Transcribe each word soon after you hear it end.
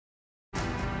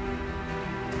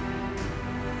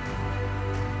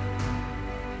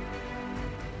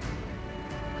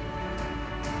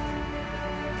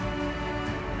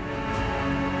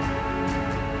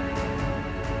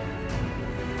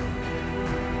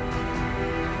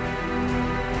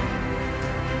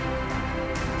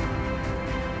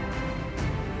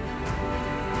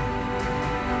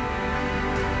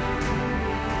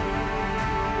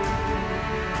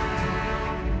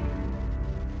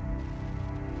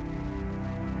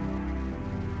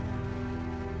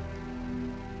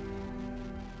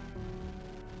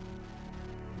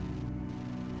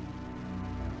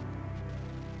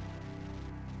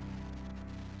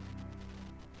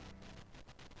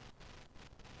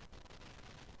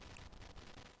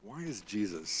Why is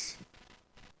Jesus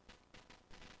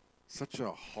such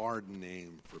a hard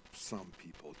name for some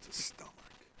people to stomach?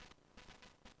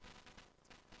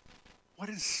 What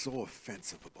is so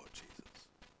offensive about Jesus?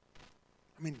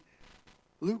 I mean,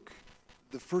 Luke,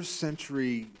 the first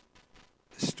century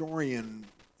historian,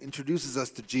 introduces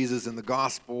us to Jesus in the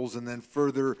Gospels and then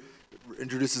further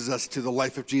introduces us to the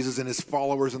life of Jesus and his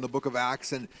followers in the book of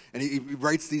Acts. And he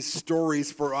writes these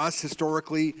stories for us,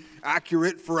 historically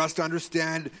accurate, for us to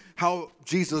understand how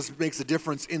Jesus makes a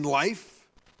difference in life.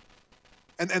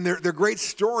 And they're great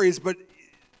stories, but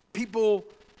people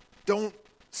don't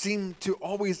seem to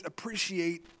always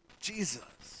appreciate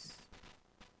Jesus.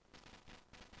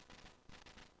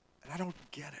 And I don't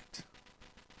get it.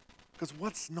 Because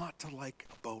what's not to like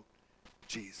about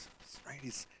Jesus, right?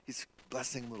 He's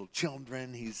blessing little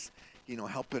children. He's,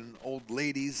 helping old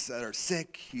ladies that are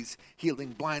sick. He's healing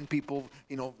blind people,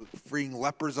 freeing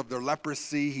lepers of their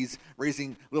leprosy. He's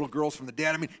raising little girls from the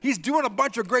dead. I mean, he's doing a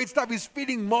bunch of great stuff. He's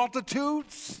feeding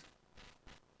multitudes.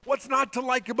 What's not to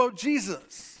like about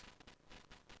Jesus?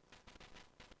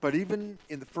 But even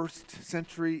in the first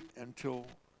century until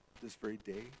this very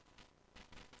day,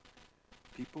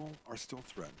 people are still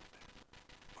threatened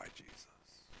by Jesus.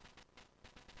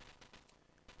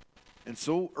 And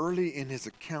so early in his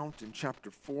account in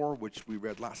chapter 4, which we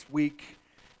read last week,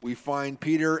 we find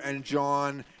Peter and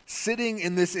John sitting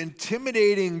in this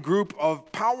intimidating group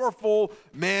of powerful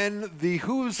men, the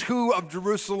who's who of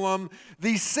Jerusalem,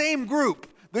 the same group,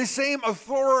 the same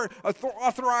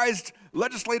authorized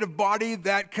legislative body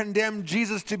that condemned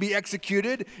Jesus to be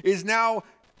executed is now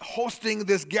hosting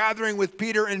this gathering with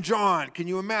Peter and John. Can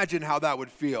you imagine how that would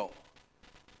feel?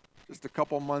 Just a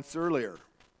couple months earlier,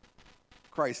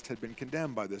 Christ had been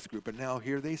condemned by this group, and now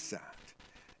here they sat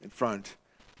in front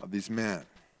of these men.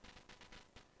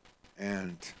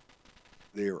 And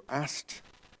they were asked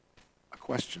a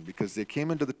question because they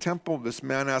came into the temple. This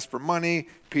man asked for money.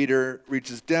 Peter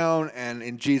reaches down and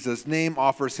in Jesus' name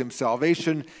offers him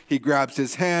salvation. He grabs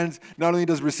his hands. Not only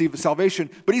does he receive salvation,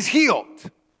 but he's healed.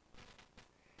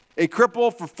 A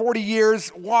cripple for 40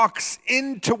 years walks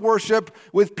into worship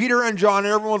with Peter and John,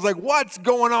 and everyone's like, what's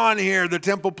going on here? The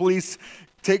temple police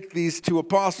take these two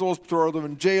apostles, throw them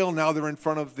in jail. Now they're in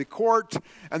front of the court,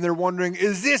 and they're wondering,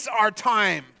 is this our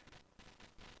time?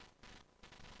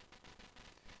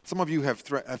 Some of you have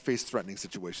faced threatening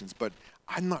situations, but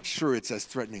I'm not sure it's as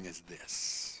threatening as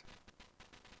this.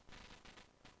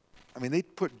 I mean, they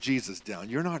put Jesus down.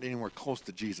 You're not anywhere close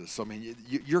to Jesus. So, I mean,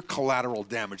 you're collateral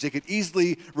damage. They could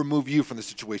easily remove you from the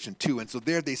situation, too. And so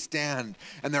there they stand,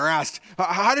 and they're asked,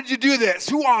 how did you do this?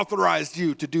 Who authorized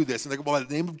you to do this? And they go, well, in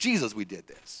the name of Jesus, we did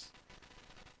this.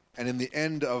 And in the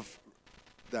end of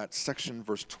that section,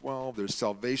 verse 12, there's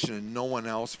salvation in no one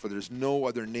else, for there's no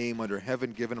other name under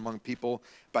heaven given among people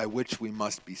by which we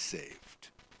must be saved.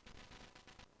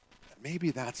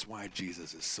 Maybe that's why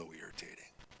Jesus is so irritating.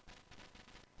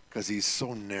 Because he's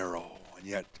so narrow and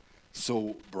yet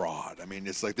so broad. I mean,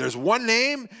 it's like there's one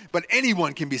name, but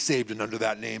anyone can be saved and under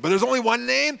that name. But there's only one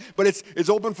name, but it's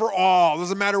open for all. It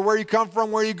doesn't matter where you come from,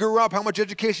 where you grew up, how much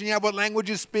education you have, what language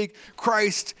you speak.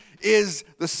 Christ is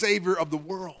the Savior of the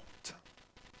world.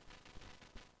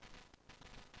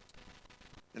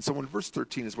 And so in verse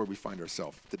 13 is where we find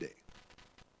ourselves today.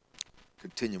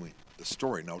 Continuing the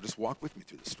story. Now, just walk with me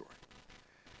through the story.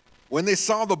 When they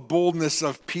saw the boldness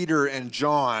of Peter and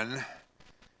John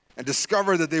and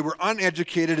discovered that they were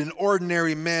uneducated and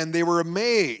ordinary men, they were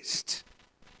amazed.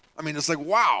 I mean, it's like,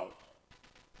 wow.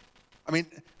 I mean,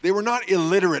 they were not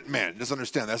illiterate men. Just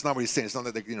understand, that's not what he's saying. It's not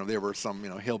that they were some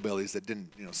hillbillies that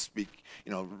didn't speak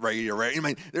right or right. I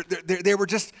mean,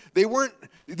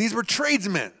 these were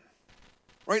tradesmen.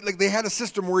 Right? Like they had a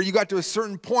system where you got to a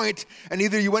certain point and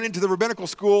either you went into the rabbinical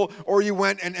school or you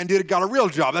went and got a real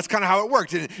job. That's kind of how it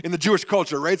worked in the Jewish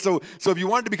culture, right? So if you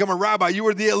wanted to become a rabbi, you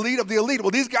were the elite of the elite. Well,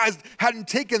 these guys hadn't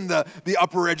taken the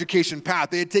upper education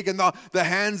path. They had taken the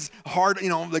hands hard,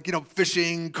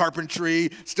 fishing,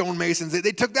 carpentry, stonemasons.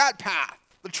 They took that path,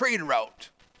 the trade route.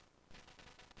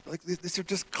 Like these are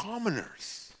just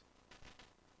commoners.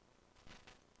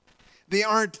 They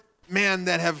aren't men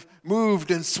that have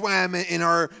moved and swam in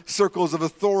our circles of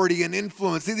authority and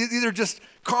influence. These are just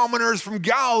commoners from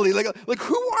Galilee. Like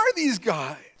who are these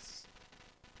guys?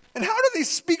 And how do they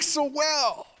speak so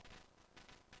well?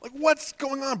 Like what's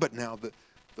going on? But now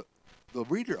the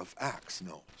reader of Acts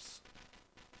knows.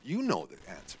 You know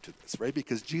the answer to this, right?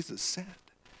 Because Jesus said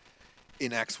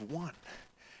in Acts 1,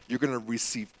 you're going to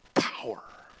receive power.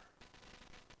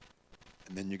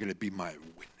 And then you're going to be my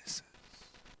witnesses.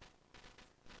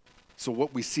 So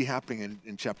what we see happening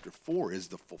in chapter 4 is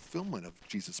the fulfillment of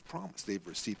Jesus' promise. They've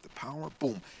received the power,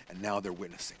 boom, and now they're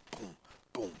witnessing, boom,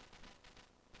 boom.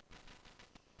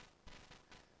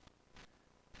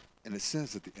 And it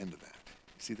says at the end of that,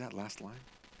 you see that last line?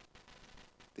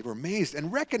 They were amazed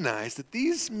and recognized that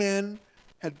these men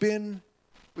had been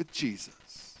with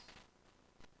Jesus.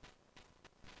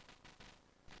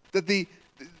 That the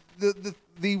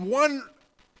one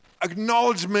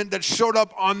acknowledgement that showed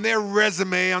up on their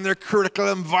resume, on their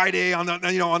curriculum vitae, on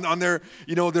their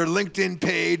their LinkedIn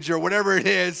page or whatever it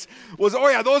is, was, oh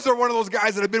yeah, those are one of those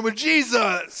guys that have been with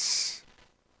Jesus.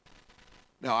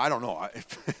 Now, I don't know.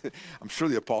 I'm sure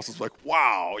the apostles were like,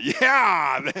 wow,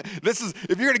 yeah, this is,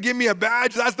 if you're going to give me a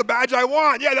badge, that's the badge I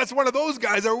want. Yeah, that's one of those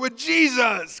guys that are with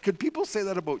Jesus. Could people say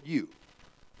that about you?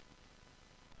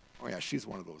 Oh yeah, she's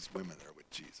one of those women that are with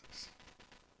Jesus.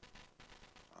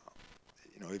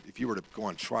 If you were to go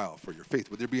on trial for your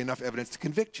faith, would there be enough evidence to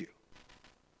convict you?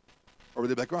 Or would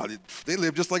they be like, wow, they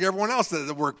live just like everyone else at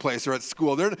the workplace or at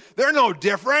school. They're no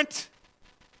different.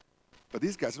 But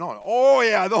these guys, no. Oh,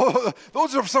 yeah,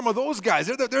 those are some of those guys.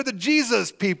 They're the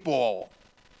Jesus people.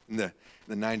 In the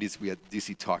 90s, we had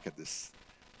DC Talk had this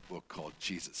book called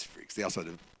Jesus Freaks. They also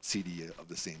had a CD of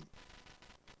the same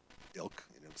ilk.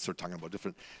 Start talking about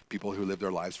different people who live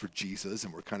their lives for Jesus,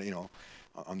 and we're kind of,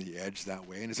 on the edge that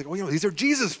way. And it's like, oh, these are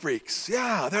Jesus freaks.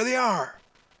 Yeah, there they are.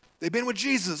 They've been with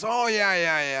Jesus. Oh,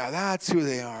 yeah. That's who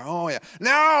they are. Oh, yeah.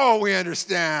 Now we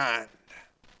understand.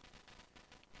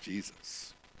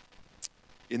 Jesus.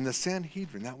 In the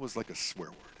Sanhedrin, that was like a swear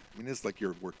word. I mean, it's like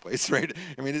your workplace, right?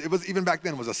 I mean, it was, even back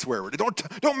then, it was a swear word.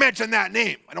 Don't mention that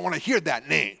name. I don't want to hear that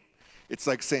name. It's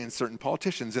like saying certain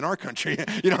politicians in our country,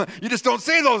 you just don't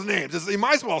say those names. You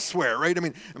might as well swear, right? I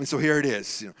mean, so here it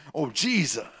is. Oh,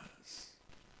 Jesus.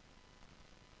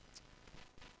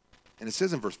 And it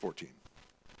says in verse 14,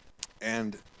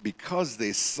 and because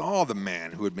they saw the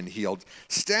man who had been healed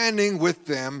standing with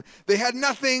them, they had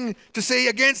nothing to say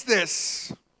against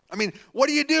this. I mean, what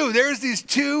do? There's these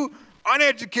two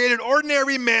uneducated,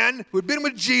 ordinary men who had been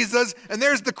with Jesus, and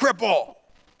there's the cripple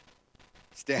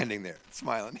standing there,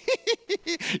 smiling.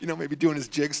 Maybe doing his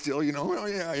jig still, oh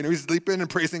yeah, he's sleeping and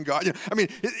praising God. I mean,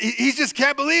 he just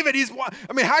can't believe it.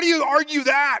 How do you argue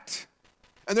that?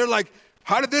 And they're like,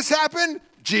 how did this happen?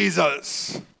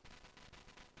 Jesus.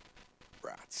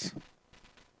 Rats.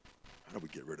 How do we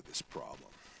get rid of this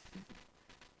problem?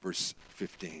 Verse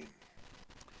 15.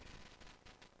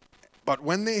 But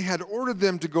when they had ordered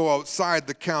them to go outside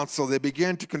the council, they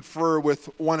began to confer with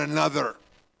one another,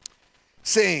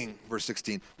 saying, verse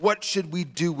 16, what should we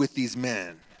do with these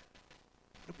men?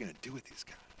 What are we going to do with these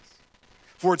guys?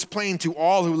 For it's plain to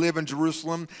all who live in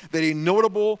Jerusalem that a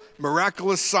notable,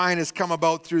 miraculous sign has come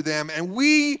about through them, and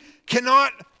we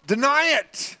cannot deny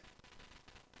it.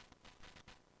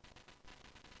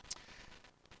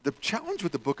 The challenge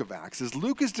with the book of Acts is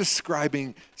Luke is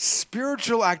describing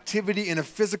spiritual activity in a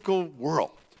physical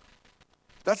world.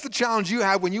 That's the challenge you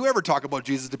have when you ever talk about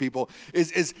Jesus to people,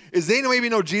 is they maybe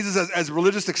know Jesus as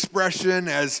religious expression,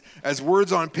 as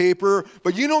words on paper,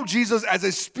 but you know Jesus as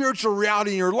a spiritual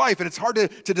reality in your life, and it's hard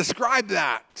to describe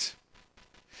that.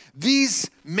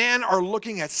 These men are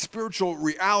looking at spiritual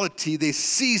reality. They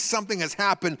see something has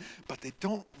happened, but they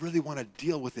don't really want to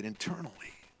deal with it internally.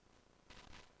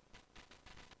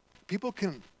 People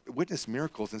can witness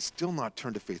miracles and still not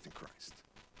turn to faith in Christ.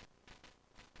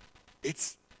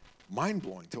 It's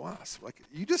mind-blowing to us. Like,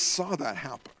 you just saw that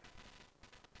happen.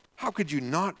 How could you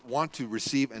not want to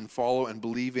receive and follow and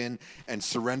believe in and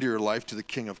surrender your life to the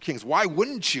King of Kings? Why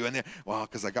wouldn't you? And well,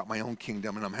 because I got my own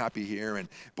kingdom and I'm happy here. And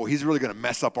boy, he's really going to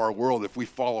mess up our world if we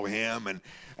follow him.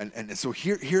 And so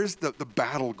here's the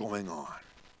battle going on.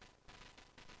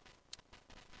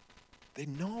 They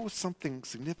know something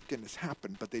significant has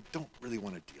happened, but they don't really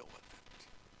want to deal with it.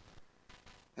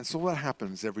 And so what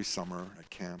happens every summer at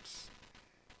camps?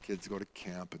 Kids go to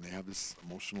camp and they have this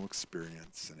emotional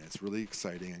experience, and it's really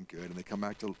exciting and good, and they come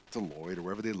back to Lloyd or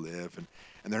wherever they live,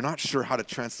 and they're not sure how to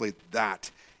translate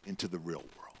that into the real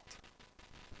world.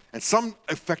 And some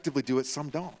effectively do it, some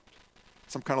don't.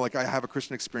 Some kind of like, I have a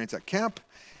Christian experience at camp,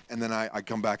 and then I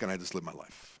come back and I just live my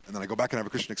life. And then I go back and have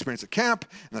a Christian experience at camp,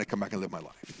 and then I come back and live my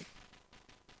life.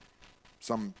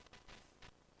 Some,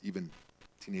 even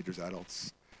teenagers,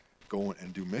 adults, go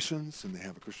and do missions, and they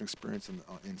have a Christian experience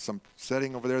in some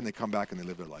setting over there, and they come back and they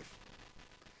live their life.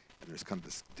 And there's kind of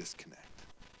this disconnect.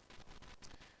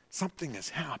 Something has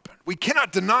happened. We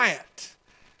cannot deny it,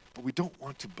 but we don't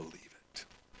want to believe it.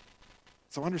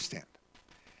 So understand,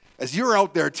 as you're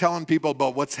out there telling people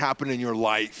about what's happened in your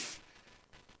life,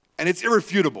 and it's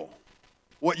irrefutable,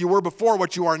 what you were before,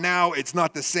 what you are now, it's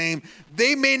not the same.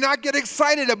 They may not get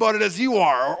excited about it as you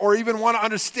are, or even want to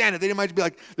understand it. They might be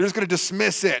like, they're just going to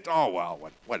dismiss it. Oh, well,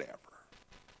 whatever.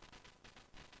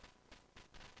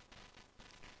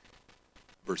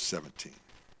 Verse 17.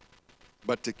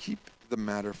 But to keep the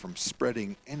matter from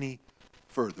spreading any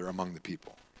further among the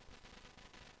people,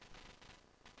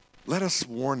 let us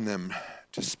warn them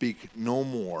to speak no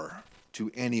more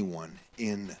to anyone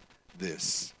in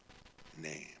this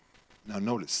name. Now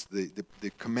notice the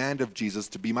command of Jesus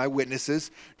to be my witnesses,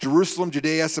 Jerusalem,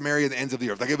 Judea, Samaria, and the ends of the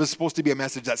earth. Like it was supposed to be a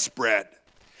message that spread.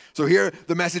 So here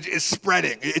the message is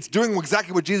spreading. It's doing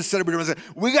exactly what Jesus said.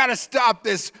 We got to stop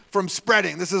this from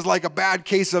spreading. This is like a bad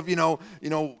case of,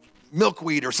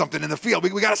 milkweed or something in the field.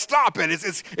 We got to stop it.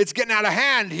 It's getting out of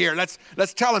hand here.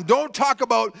 Let's tell them, don't talk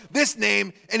about this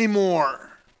name anymore.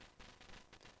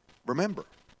 Remember,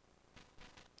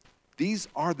 these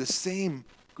are the same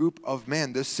group of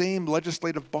men, the same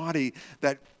legislative body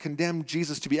that condemned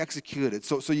Jesus to be executed.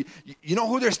 So you know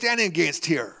who they're standing against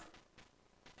here.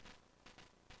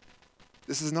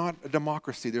 This is not a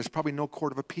democracy. There's probably no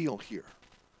court of appeal here.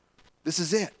 This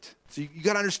is it. So you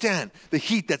got to understand the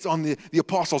heat that's on the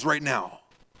apostles right now.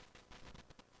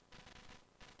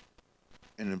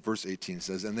 And in verse 18 it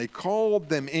says, and they called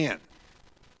them in,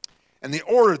 and they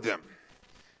ordered them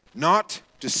not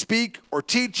to speak or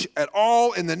teach at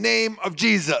all in the name of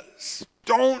Jesus.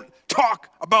 Don't talk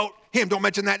about him. Don't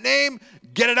mention that name.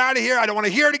 Get it out of here. I don't want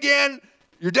to hear it again.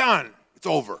 You're done. It's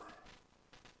over.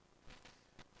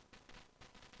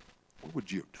 What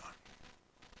would you have done?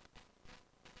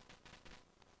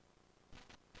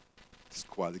 Just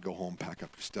quietly go home, pack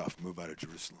up your stuff, move out of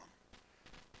Jerusalem.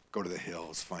 Go to the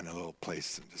hills, find a little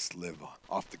place and just live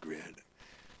off the grid.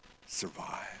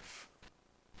 Survive.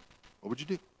 What would you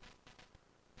do?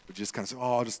 Would you just kind of say,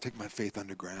 I'll just take my faith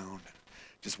underground,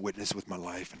 just witness with my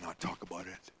life and not talk about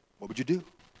it? What would you do?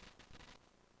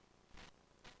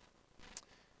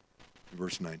 In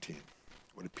verse 19,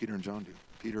 what did Peter and John do?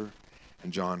 Peter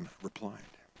and John replied,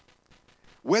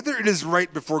 whether it is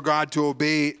right before God to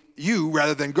obey you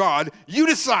rather than God, you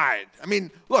decide. I mean,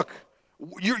 look,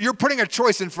 you're putting a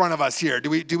choice in front of us here. Do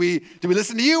we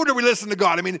listen to you or do we listen to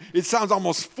God? I mean, it sounds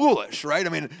almost foolish, right? I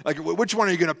mean, like, which one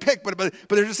are you going to pick? But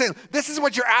they're just saying, this is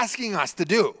what you're asking us to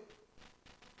do.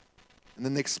 And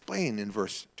then they explain in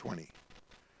verse 20,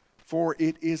 for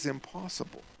it is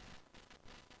impossible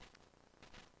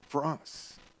for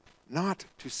us not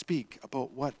to speak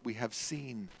about what we have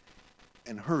seen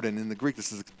and heard. And in the Greek,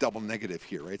 this is a double negative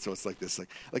here, right? So it's like this,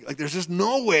 like there's just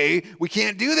no way we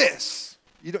can't do this.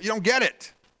 You don't get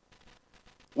it.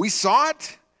 We saw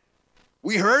it.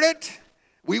 We heard it.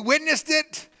 We witnessed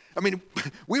it. I mean,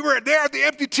 we were there at the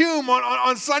empty tomb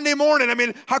on Sunday morning. I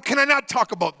mean, how can I not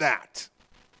talk about that?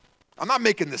 I'm not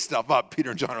making this stuff up.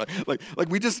 Peter and John are like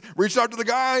we just reached out to the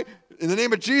guy in the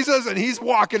name of Jesus, and he's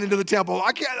walking into the temple.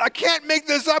 I can't make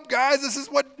this up, guys. This is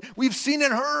what we've seen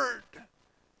and heard.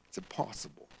 It's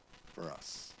impossible for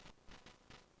us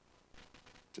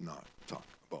to not talk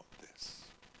about this.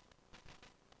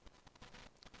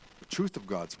 The truth of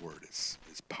God's word is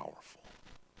powerful,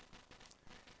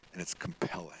 and it's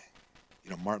compelling.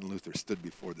 Martin Luther stood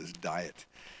before this diet,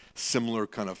 similar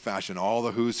kind of fashion, all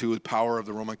the who's who power of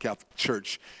the Roman Catholic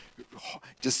Church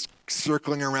just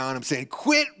circling around him saying,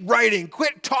 quit writing,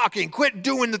 quit talking, quit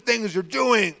doing the things you're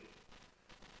doing.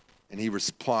 And he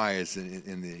replies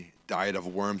in the Diet of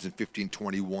Worms in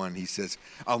 1521, he says,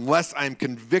 unless I'm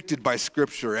convicted by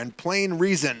Scripture and plain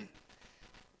reason,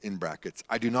 in brackets,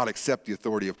 I do not accept the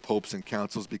authority of popes and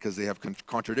councils because they have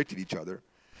contradicted each other.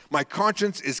 My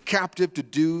conscience is captive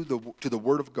to the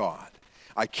word of God.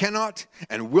 I cannot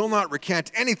and will not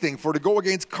recant anything, for to go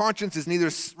against conscience is neither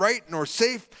right nor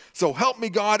safe. So help me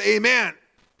God, amen.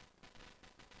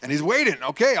 And he's waiting.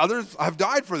 Okay, others have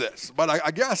died for this. But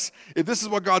I guess if this is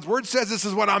what God's word says, this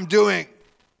is what I'm doing.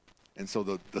 And so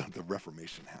the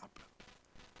Reformation happened.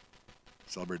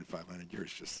 Celebrated 500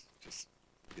 years just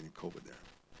getting COVID there.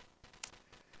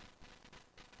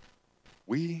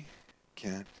 We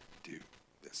can't do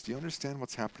this. Do you understand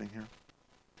what's happening here?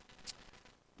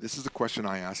 This is the question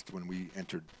I asked when we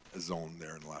entered a zone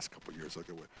there in the last couple of years.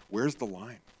 Okay, where's the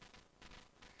line?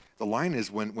 The line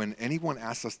is when anyone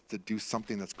asks us to do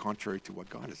something that's contrary to what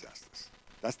God has asked us.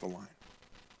 That's the line.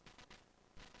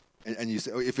 And you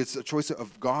say, if it's a choice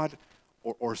of God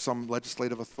or some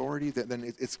legislative authority,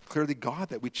 then it's clearly God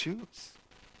that we choose.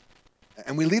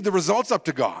 And we leave the results up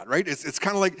to God, right? It's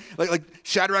kind of like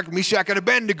Shadrach, Meshach, and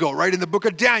Abednego, right? In the book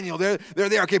of Daniel, they're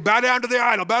there. Okay, bow down to the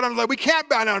idol. Bow down to the idol. We can't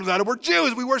bow down to the idol. We're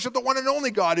Jews. We worship the one and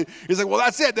only God. He's like, well,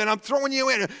 that's it. Then I'm throwing you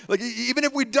in. Like, even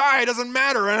if we die, it doesn't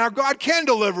matter. And our God can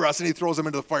deliver us. And he throws them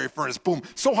into the fiery furnace. Boom.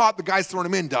 So hot, the guy's throwing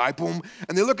him in, die. Boom.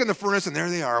 And they look in the furnace, and there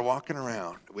they are walking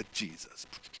around with Jesus.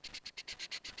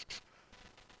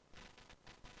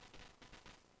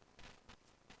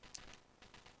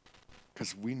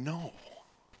 Because we know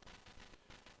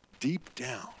deep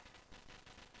down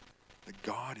that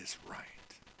God is right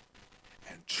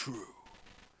and true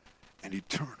and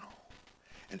eternal,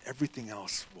 and everything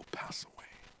else will pass away.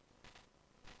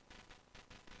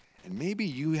 And maybe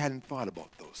you hadn't thought about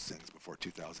those things before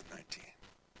 2019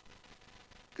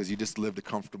 because you just lived a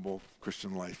comfortable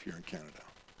Christian life here in Canada.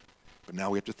 But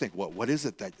now we have to think, what is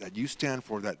it that you stand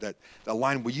for, that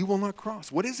line where you will not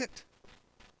cross? What is it?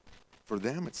 For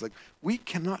them, it's like, we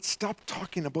cannot stop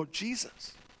talking about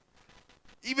Jesus.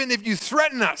 Even if you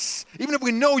threaten us, even if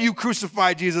we know you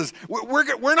crucified Jesus,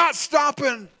 we're not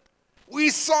stopping. We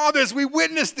saw this, we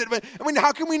witnessed it. I mean,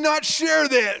 how can we not share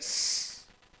this?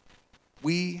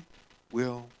 We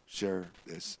will share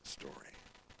this story.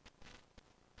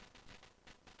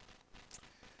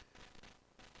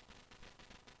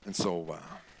 And so,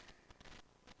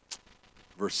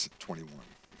 verse 21.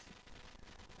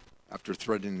 After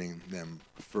threatening them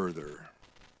further,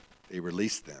 they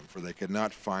released them, for they could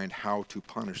not find how to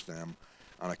punish them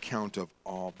on account of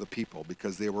all the people,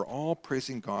 because they were all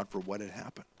praising God for what had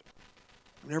happened.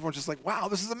 And everyone's just like, wow,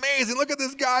 this is amazing. Look at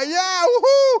this guy. Yeah,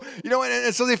 woohoo. You know,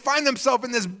 and so they find themselves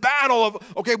in this battle of,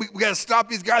 okay, we got to stop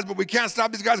these guys, but we can't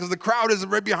stop these guys because the crowd is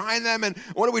right behind them. And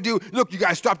what do we do? Look, you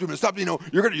guys stop doing it. Stop, you know,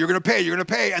 you're going to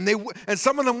pay. And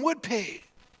some of them would pay.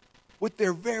 With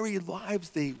their very lives,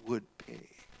 they would pay.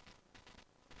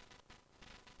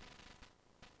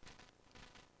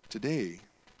 Today,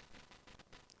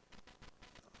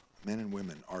 men and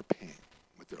women are paying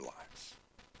with their lives.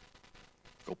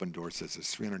 Open Door says there's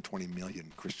 320 million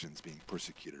Christians being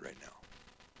persecuted right now.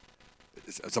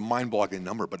 It's a mind-boggling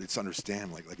number, but it's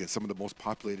understand, like in some of the most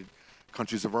populated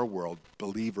countries of our world,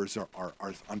 believers are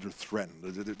under threat.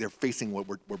 They're facing what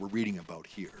we're reading about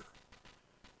here.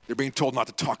 They're being told not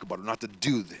to talk about it, not to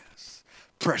do this.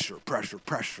 Pressure.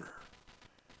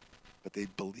 But they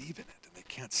believe in it, and they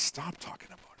can't stop talking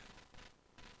about it.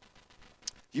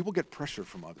 You will get pressure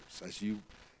from others as you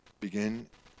begin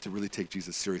to really take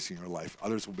Jesus seriously in your life.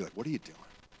 Others will be like, what are you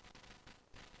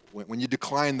doing? When you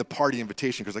decline the party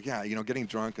invitation, because like, yeah, you know, getting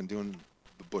drunk and doing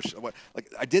the bush. Like,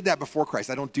 I did that before Christ.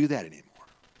 I don't do that anymore.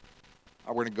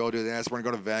 We're going to go to this. We're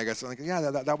going to go to Vegas. I'm like,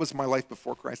 yeah, that was my life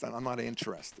before Christ. I'm not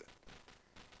interested.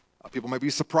 People might be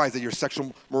surprised that your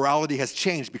sexual morality has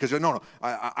changed because, no,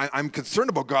 I'm concerned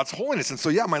about God's holiness. And so,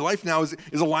 yeah, my life now is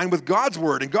aligned with God's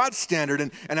word and God's standard.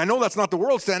 And I know that's not the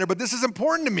world's standard, but this is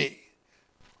important to me.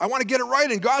 I want to get it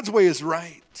right, and God's way is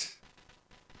right.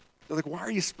 They're like, why are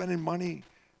you spending money?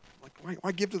 Like,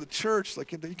 why give to the church?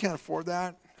 Like, you can't afford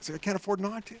that. I say, I can't afford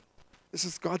not to. This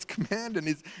is God's command, and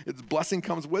His blessing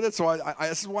comes with it. So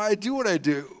this is why I do what I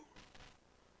do.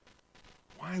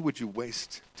 Why would you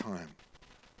waste time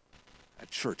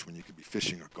at church when you could be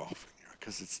fishing or golfing?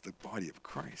 Because it's the body of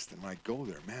Christ. And when I go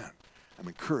there, man, I'm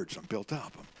encouraged. I'm built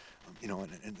up.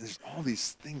 And there's all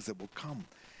these things that will come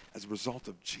as a result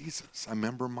of Jesus. I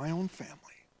remember my own family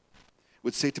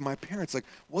would say to my parents, like,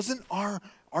 wasn't our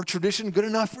tradition good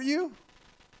enough for you?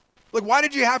 Like, why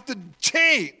did you have to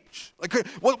change? Like,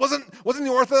 wasn't the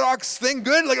Orthodox thing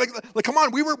good? Like, come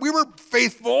on, we were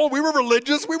faithful, we were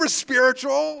religious, we were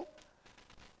spiritual,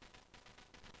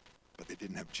 but they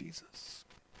didn't have Jesus.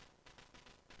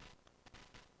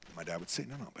 And my dad would say,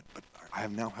 no, but I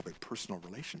now have a personal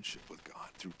relationship with God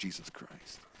through Jesus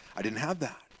Christ. I didn't have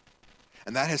that.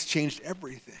 And that has changed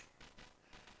everything.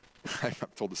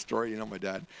 I've told the story, my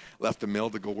dad left the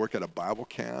mill to go work at a Bible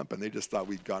camp, and they just thought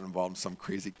we'd got involved in some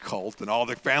crazy cult, and all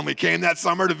the family came that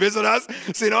summer to visit us,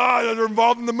 saying, oh, they're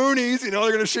involved in the Moonies, they're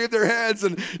going to shave their heads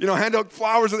and, hand out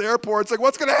flowers at the airport. It's like,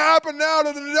 what's going to happen now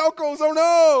to the Nedelkos? Oh,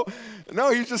 no.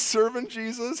 No, he's just serving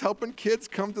Jesus, helping kids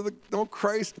come to know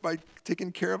Christ by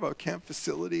taking care of a camp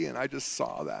facility, and I just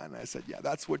saw that, and I said, yeah,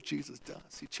 that's what Jesus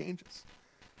does. He changes.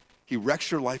 He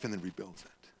wrecks your life and then rebuilds it.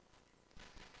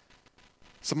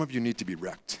 Some of you need to be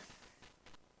wrecked.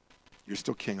 You're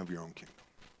still king of your own kingdom.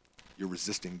 You're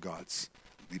resisting God's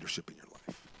leadership in your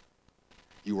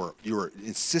life. You are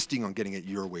insisting on getting it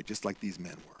your way, just like these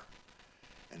men were.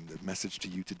 And the message to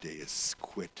you today is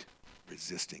quit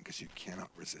resisting, because you cannot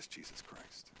resist Jesus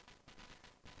Christ.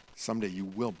 Someday you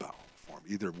will bow for him,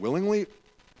 either willingly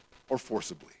or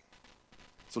forcibly.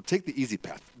 So take the easy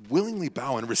path. Willingly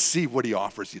bow and receive what he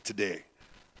offers you today.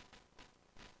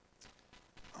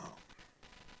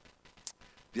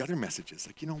 The other message is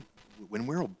when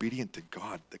we're obedient to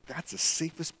God, that's the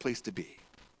safest place to be.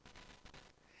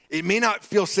 It may not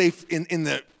feel safe in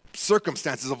the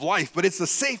circumstances of life, but it's the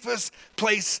safest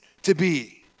place to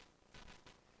be.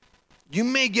 You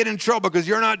may get in trouble because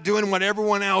you're not doing what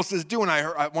everyone else is doing. I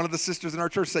heard one of the sisters in our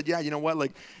church said, yeah, you know what,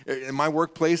 like in my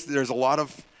workplace, there's a lot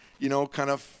of,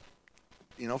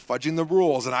 fudging the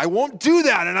rules, and I won't do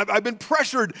that. And I've been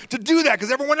pressured to do that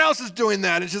because everyone else is doing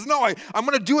that. And she says, no, I'm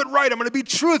going to do it right. I'm going to be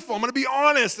truthful. I'm going to be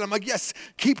honest. And I'm like, yes,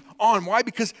 keep on. Why?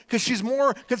 Because she's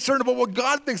more concerned about what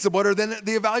God thinks about her than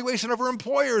the evaluation of her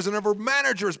employers and of her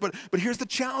managers. But here's the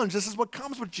challenge. This is what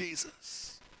comes with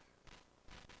Jesus.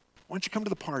 Why don't you come to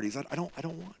the parties? I don't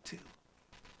want to.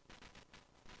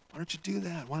 Why don't you do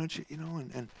that? Why don't you,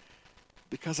 and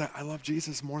because I love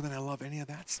Jesus more than I love any of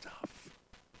that stuff.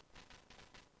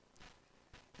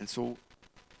 And so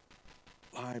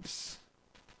lives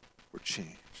were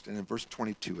changed. And in verse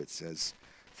 22 it says,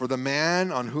 for the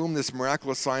man on whom this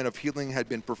miraculous sign of healing had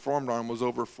been performed on was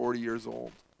over 40 years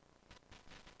old.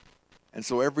 And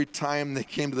so every time they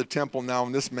came to the temple now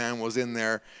and this man was in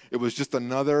there, it was just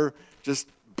another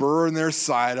burr in their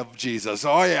side of Jesus.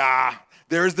 Oh yeah,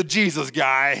 there's the Jesus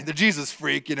guy, the Jesus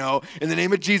freak, in the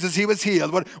name of Jesus, he was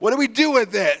healed. What do we do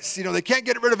with this? They can't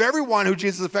get rid of everyone who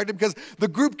Jesus affected because the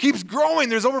group keeps growing.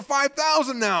 There's over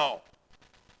 5,000 now.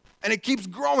 And it keeps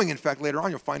growing. In fact, later on,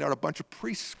 you'll find out a bunch of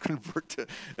priests convert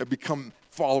to become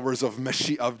followers of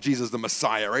Jesus the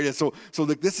Messiah, right? And so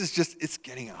this is it's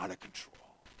getting out of control.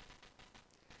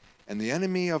 And the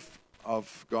enemy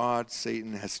of God,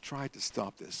 Satan, has tried to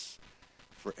stop this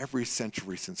for every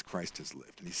century since Christ has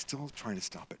lived. And he's still trying to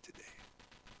stop it today.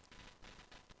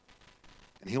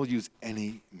 And he'll use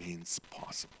any means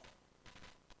possible.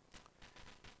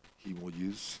 He will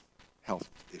use health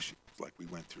issues like we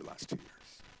went through last 2 years.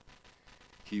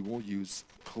 He will use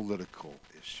political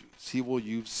issues. He will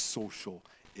use social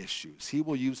issues. He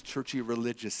will use churchy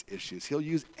religious issues. He'll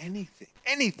use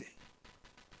anything.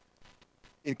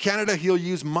 In Canada, he'll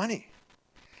use money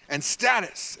and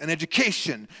status and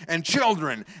education and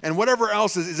children and whatever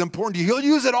else is important to you. He'll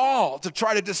use it all to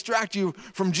try to distract you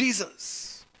from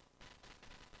Jesus.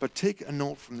 But take a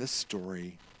note from this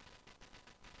story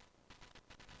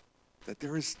that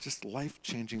there is just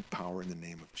life-changing power in the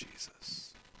name of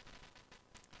Jesus.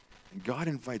 And God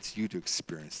invites you to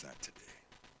experience that today.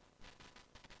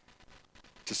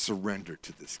 To surrender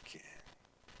to this King.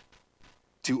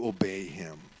 To obey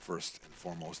him first and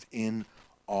foremost in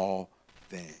all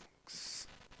things.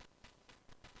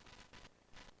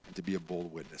 And to be a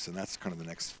bold witness. And that's kind of the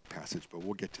next passage, but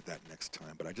we'll get to that next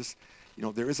time. But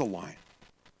there is a line.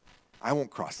 I won't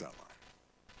cross that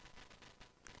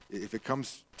line. If it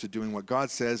comes to doing what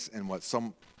God says and what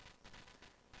some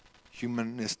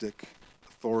humanistic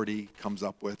authority comes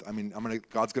up with,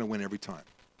 God's going to win every time.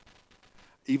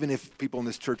 Even if people in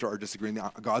this church are disagreeing,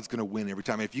 God's going to win every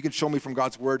time. And if you can show me from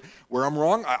God's word where I'm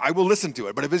wrong, I will listen to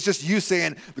it. But if it's just you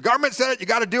saying, the government said it, you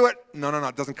got to do it. No,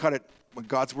 it doesn't cut it. When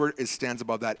God's word stands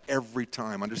above that every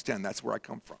time. Understand, that's where I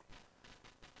come from.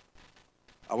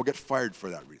 I will get fired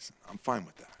for that reason. I'm fine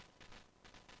with that.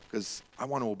 Because I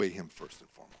want to obey him first and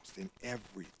foremost in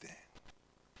everything.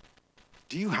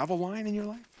 Do you have a line in your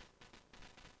life?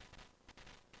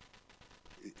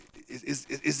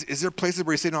 Is there places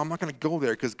where you say, no, I'm not going to go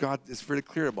there because God is very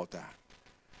clear about that?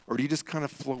 Or do you just kind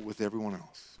of float with everyone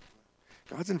else?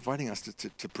 God's inviting us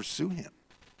to pursue him,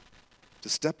 to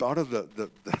step out of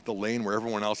the lane where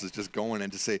everyone else is just going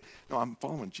and to say, no, I'm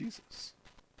following Jesus.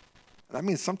 And that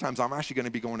means sometimes I'm actually going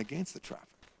to be going against the traffic.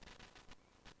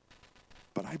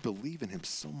 But I believe in him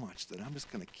so much that I'm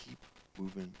just going to keep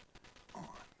moving on.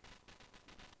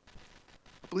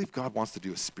 I believe God wants to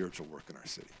do a spiritual work in our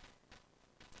city.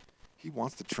 He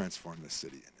wants to transform this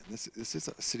city. And this is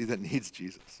a city that needs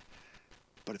Jesus.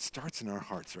 But it starts in our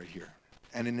hearts right here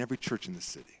and in every church in this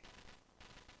city.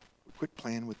 We quit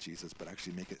playing with Jesus, but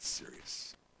actually make it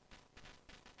serious.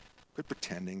 Quit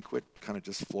pretending, quit kind of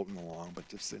just floating along, but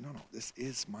just say, no, this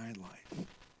is my life.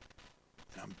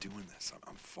 And I'm doing this.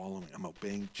 I'm following. I'm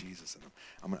obeying Jesus. And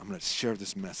I'm going to share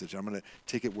this message. I'm going to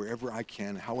take it wherever I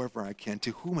can, however I can,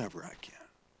 to whomever I can.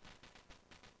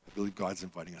 I believe God's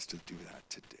inviting us to do that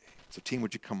today. So team,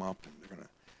 would you come up, and they're going to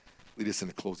lead us in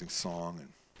a closing song. And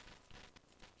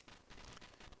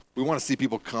we want to see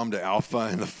people come to Alpha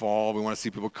in the fall. We want to see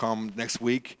people come next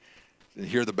week and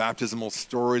hear the baptismal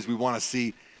stories. We want to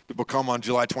see people come on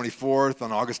July 24th,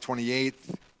 on August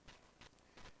 28th.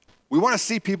 We want to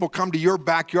see people come to your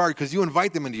backyard because you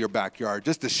invite them into your backyard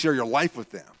just to share your life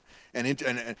with them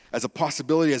and as a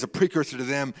possibility, as a precursor to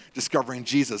them discovering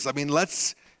Jesus. I mean,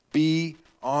 let's be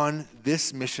on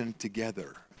this mission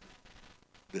together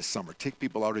this summer. Take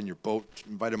people out in your boat,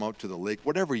 invite them out to the lake,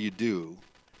 whatever you do.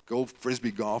 Go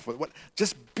frisbee golf.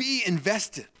 Just be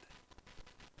invested.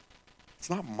 It's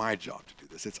not my job to do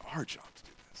this. It's our job to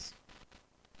do this.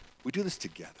 We do this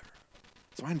together.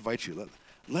 So I invite you,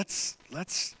 let's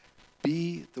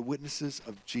be the witnesses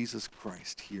of Jesus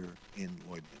Christ here in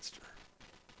Lloydminster.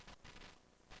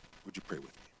 Would you pray with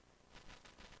me?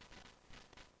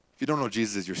 If you don't know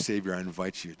Jesus as your Savior, I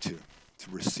invite you to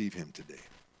receive him today.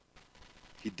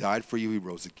 He died for you, he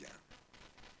rose again.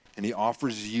 And he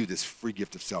offers you this free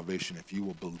gift of salvation if you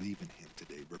will believe in him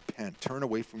today. Repent, turn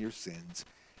away from your sins,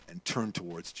 and turn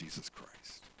towards Jesus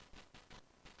Christ.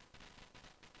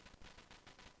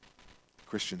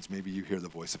 Christians, maybe you hear the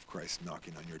voice of Christ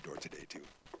knocking on your door today too.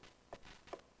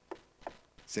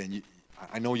 Saying,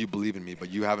 I know you believe in me, but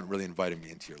you haven't really invited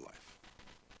me into your life.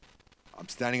 I'm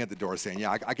standing at the door saying,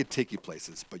 yeah, I could take you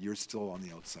places, but you're still on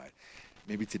the outside.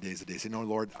 Maybe today's the day. Say, no,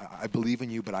 Lord, I believe in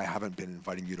you, but I haven't been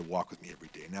inviting you to walk with me every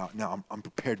day. Now I'm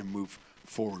prepared to move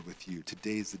forward with you.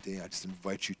 Today's the day. I just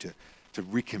invite you to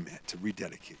recommit, to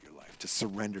rededicate your life, to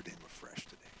surrender to him afresh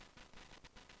today.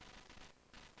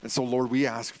 And so, Lord, we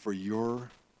ask for your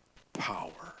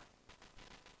power,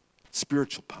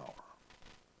 spiritual power,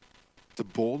 to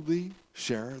boldly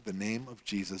share the name of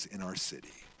Jesus in our city,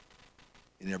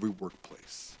 in every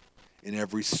workplace, in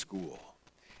every school,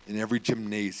 in every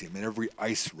gymnasium, in every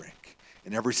ice rink,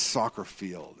 in every soccer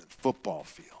field and football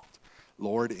field.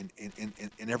 Lord,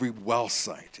 in every well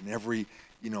site, in every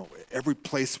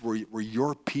place where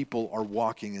your people are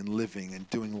walking and living and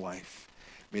doing life.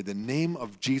 May the name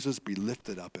of Jesus be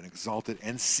lifted up and exalted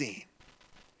and seen.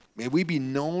 May we be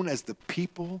known as the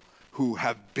people who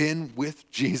have been with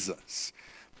Jesus.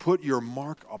 Put your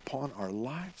mark upon our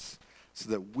lives so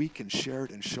that we can share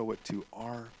it and show it to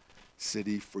our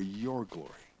city for your glory.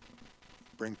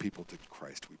 Bring people to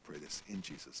Christ, we pray this in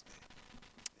Jesus'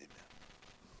 name.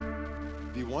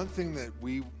 Amen. The one thing that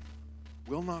we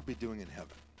will not be doing in heaven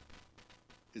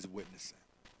is witnessing,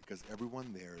 because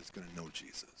everyone there is going to know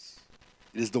Jesus.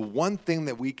 It is the one thing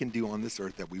that we can do on this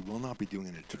earth that we will not be doing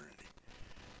in eternity.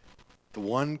 The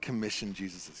one commission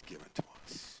Jesus has given to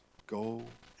us. Go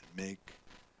and make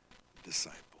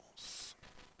disciples.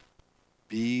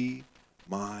 Be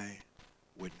my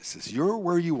witnesses. You're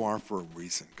where you are for a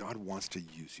reason. God wants to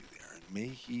use you there, and may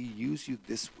he use you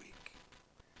this week.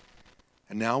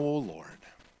 And now, O Lord,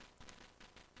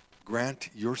 grant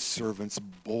your servants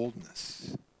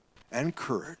boldness and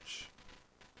courage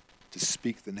to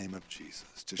speak the name of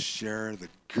Jesus, to share the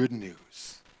good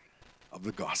news of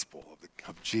the gospel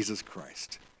of Jesus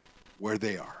Christ where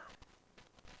they are,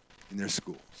 in their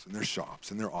schools, in their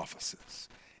shops, in their offices,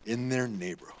 in their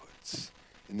neighborhoods,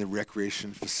 in the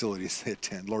recreation facilities they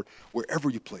attend. Lord, wherever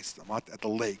you place them, at the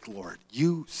lake, Lord,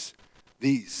 use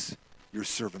these, your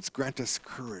servants. Grant us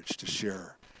courage to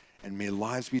share, and may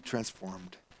lives be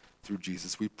transformed through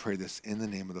Jesus. We pray this in the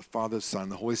name of the Father, Son,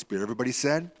 and the Holy Spirit. Everybody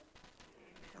said?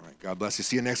 All right, God bless you.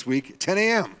 See you next week, 10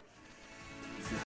 a.m.